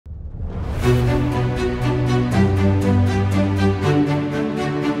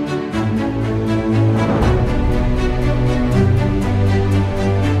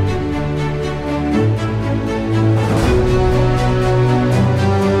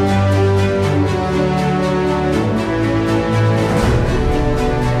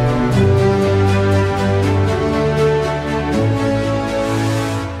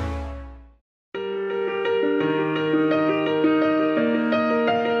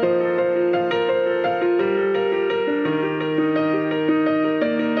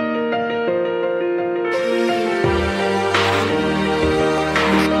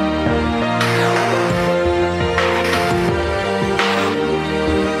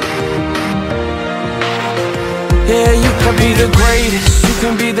Yeah, you can be the greatest, you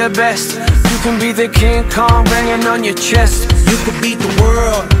can be the best, you can be the King Kong banging on your chest. You can beat the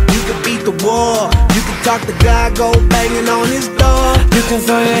world, you can beat the war, you can talk to God, go banging on his door. You can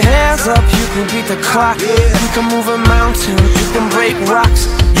throw your hands up, you can beat the clock, you can move a mountain, you can break rocks.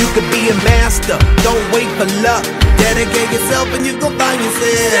 You can be a master, don't wait for luck. Dedicate yourself and you gon' find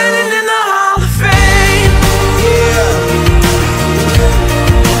yourself standing in the Hall of Fame. Yeah.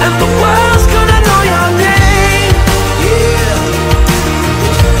 And the world's gonna know your name. Yeah.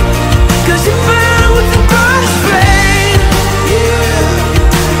 Cause you burn with the brightest flame. Yeah.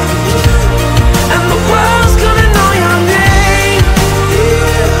 And the world's gonna know your name.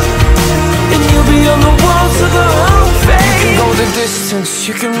 Yeah. And you'll be on the walls of the Hall of Fame. You can go the distance,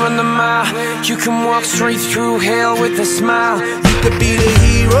 you can run the mile, you can walk straight through hell with a smile. You could be the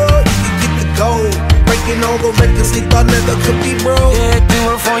hero, you can get the gold, breaking all the records they thought never could be broke. Yeah, do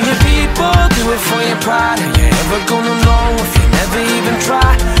it for your people, do it for your pride. Are you ever gonna know if you never even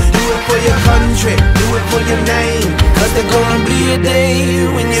try? Do it for your country, do it for your name, cause there's gonna be a day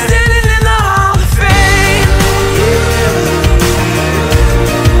when you're standing in the Hall of Fame. Yeah.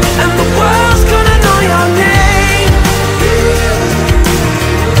 And the world's gonna know your name. Yeah.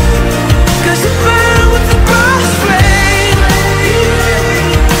 Cause you burn with the brightest flame.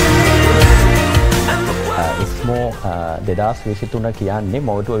 Exmo 2023 කියන්නේ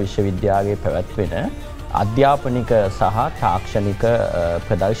මොරටුව විශ්වවිද්‍යාලයේ පැවැත්වෙන අධ්‍යාපනික සහ තාක්ෂණික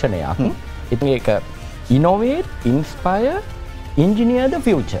ප්‍රදර්ශනයක්. ඉතින් ඒක innovate, inspire, engineer the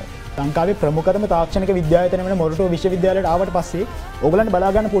future. ලංකාවේ ප්‍රමුඛතම තාක්ෂණික විද්‍යායතන වෙන මොරටුව විශ්වවිද්‍යාලයට ආවට පස්සේ ඔයගලන්ට බලා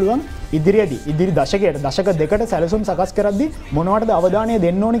ගන්න පුළුවන් ඉදිරියේදී ඉදිරි දශකයට දශක දෙකට සැලසුම් සකස් කරද්දී මොනවටද අවධානය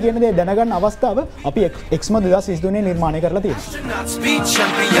දෙන්න ඕනේ කියන දේ දැනගන්න අවස්ථාව අපි Exmo 2023 නිර්මාණය කරලා තියෙනවා. Astronauts be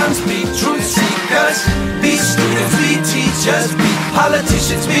champions, be truth seekers, be students, be teachers, be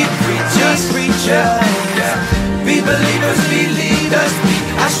politicians, be preachers, be believers, be leaders, be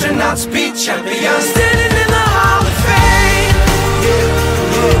astronauts, be champions, standing in the Hall of Fame.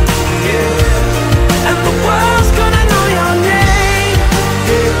 And the world's gonna know your name.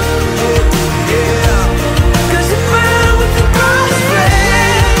 Cause you burn with the brightest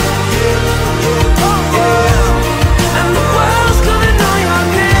flame. And the world's gonna know your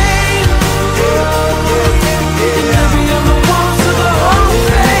name. And you'll be on the walls of the Hall of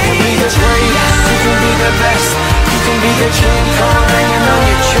Fame. You can be the greatest, you can be the best, you can be the King Kong hanging on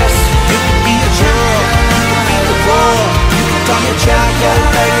your chest. You can be the world, you can beat the war, you can talk to God, go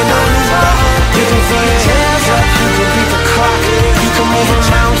banging on his door. You can throw your hands up, you can beat the clock, you can move a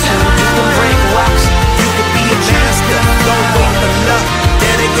mountain.